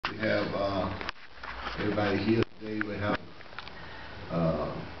everybody here today. We have,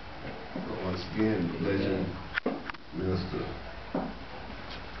 once again, legend minister,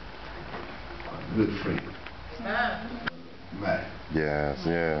 good friend, Mac. Yes,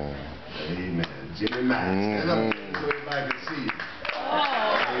 yeah. Amen. Jimmy Mac. Stand up so everybody can see you.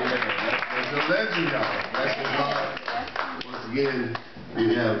 Amen. That's a legend, y'all. That's what God. Once again, we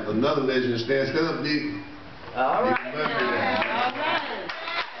have another legend. Stand up, Dick. All right. All right.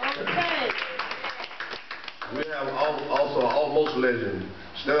 Okay. We have also an almost legend.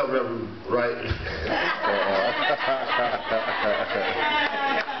 Stand up, Reverend Wright.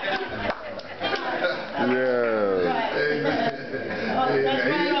 Yeah.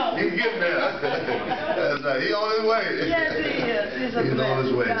 He's getting there. That's right. He's on his way. Yes, he is. He's on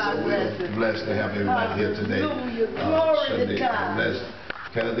his way. So we're blessed to have everybody here today. Sunday, blessed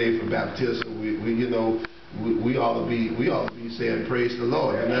candidate for baptism. We ought to be saying praise the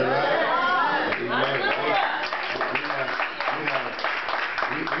Lord. Isn't that right?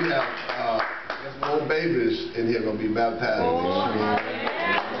 We have some old babies in here going to be baptized.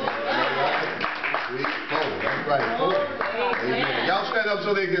 That's right. Amen. Y'all stand up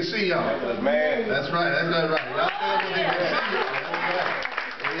so they can see y'all. Man. That's right. Y'all stand up so they can see you.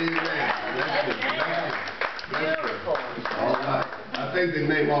 Amen. That's good. All right. I think the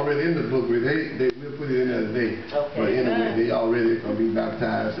name already in the book. We'll put it in there today. But anyway, they already going to be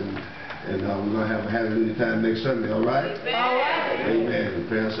baptized, and we're going to have a hallelujah time next Sunday. All right? Amen.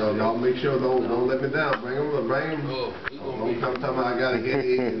 So y'all make sure don't let me down. Bring them. Don't come talking about I got a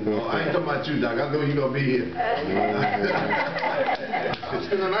headache. I ain't talking about you, Doc. I know you're going to be here.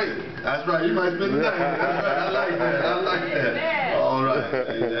 Spend the night. That's right. You might spend the night. That's right. I like that. All right.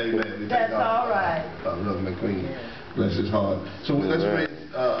 Amen. That's all right. Brother McQueen. Bless his heart. So let's raise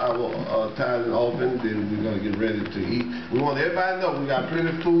our tithe and offering. Then we're going to get ready to eat. We want everybody to know we got plenty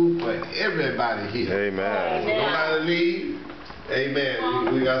of food for everybody here. Amen. Nobody leave.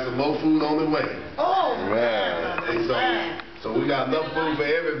 Amen. We got some more food on the way. Oh, man. So we got enough food for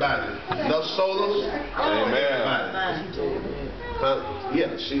everybody. Enough sodas. Amen.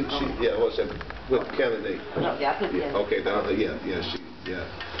 Yeah, what's that? With candidate. Okay, yeah.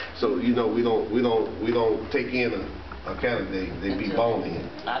 So we don't take in a candidate. They be born in.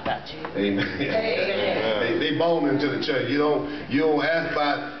 I got you. Amen. They born into the church. You don't ask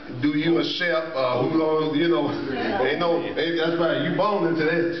about do you a chef who knows, they know. That's right. You born into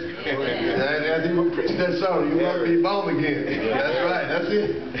this. As you preach that song, you must be born again. That's right. That's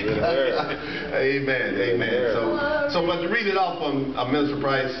it. Amen. So but to read it off from Minister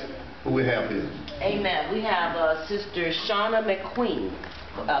Price, who we have here. Amen. We have Sister Shauna McQueen,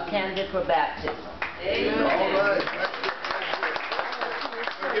 candidate for baptism. Amen. All right.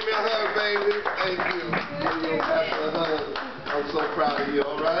 Give me a hug, baby. Thank you. Pastor, a hug. I'm so proud of you.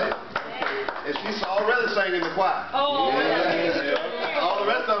 All right. And she's already singing the choir. Oh, yeah. All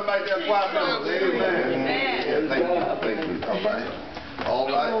the rest of them back there choir members. Amen. Yeah, thank you. All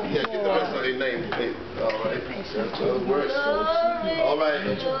right. Yeah, get the rest of their names. All right. All right.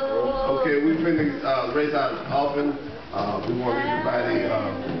 Okay, we finna raise our offering. We want everybody.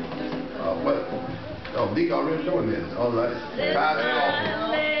 What? Oh, Dick already doing this. All right. Tithe and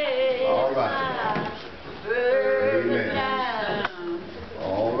offering. All right. Amen.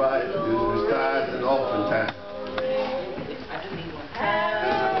 All right. This is tithe and offering time.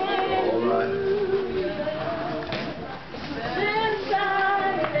 All right.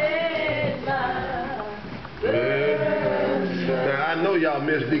 Now, I know y'all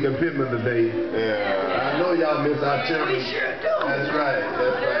miss Deacon Pittman today. Yeah. I know y'all miss our children. We sure do. That's right.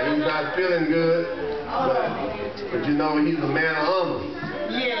 He's not feeling good, but he's a man of honor.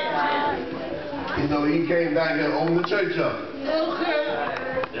 Yeah. He came down here to open the church up. Okay.